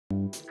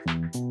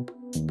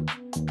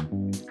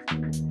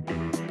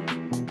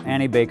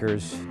Annie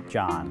Baker's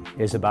John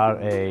is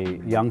about a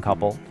young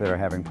couple that are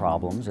having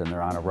problems, and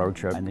they're on a road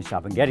trip and they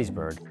stop in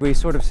Gettysburg. We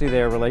sort of see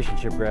their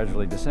relationship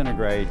gradually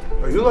disintegrate.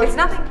 Are you like... It's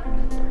nothing.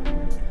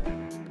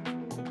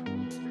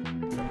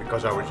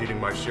 Because I was eating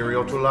my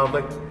cereal too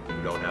loudly?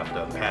 You don't have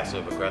to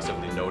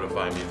passive-aggressively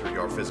notify me through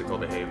your physical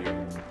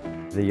behavior.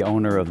 The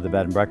owner of the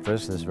bed and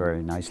breakfast, this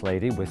very nice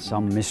lady with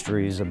some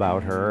mysteries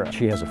about her.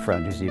 She has a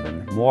friend who's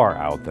even more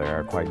out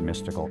there, quite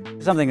mystical.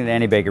 Something that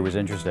Annie Baker was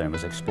interested in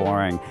was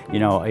exploring, you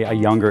know, a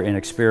younger,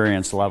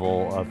 inexperienced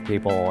level of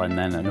people and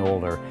then an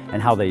older,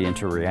 and how they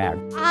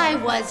interact. I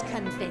was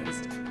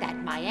convinced that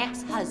my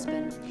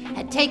ex-husband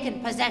had taken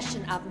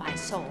possession of my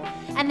soul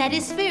and that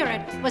his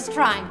spirit was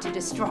trying to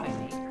destroy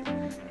me.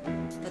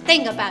 The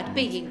thing about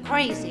being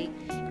crazy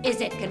is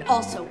it can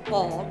also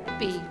all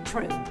be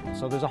true.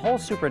 So there's a whole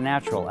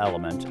supernatural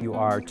element. You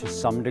are to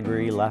some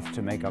degree left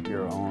to make up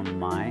your own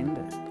mind,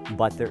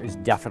 but there is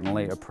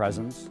definitely a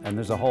presence, and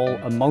there's a whole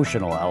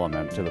emotional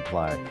element to the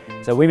play.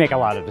 So we make a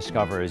lot of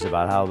discoveries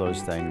about how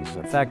those things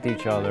affect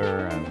each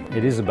other, and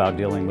it is about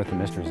dealing with the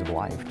mysteries of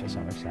life to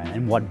some extent,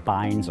 and what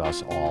binds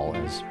us all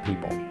as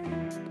people.